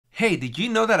Hey, did you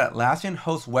know that Atlassian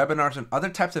hosts webinars and other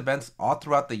types of events all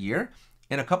throughout the year?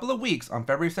 In a couple of weeks, on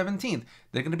February 17th,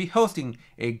 they're going to be hosting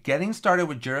a Getting Started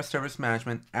with Jira Service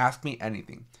Management Ask Me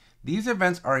Anything. These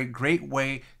events are a great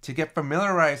way to get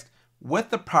familiarized with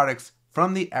the products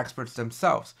from the experts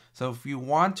themselves. So if you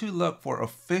want to look for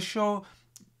official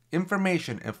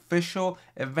information, official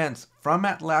events from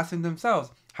Atlassian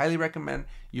themselves, highly recommend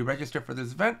you register for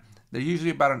this event. They're usually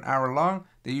about an hour long.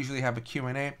 They usually have a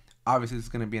Q&A. Obviously, it's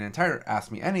going to be an entire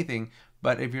Ask Me Anything,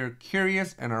 but if you're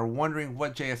curious and are wondering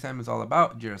what JSM is all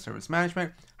about, Jira Service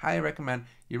Management, highly recommend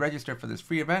you register for this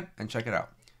free event and check it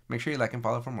out. Make sure you like and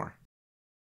follow for more.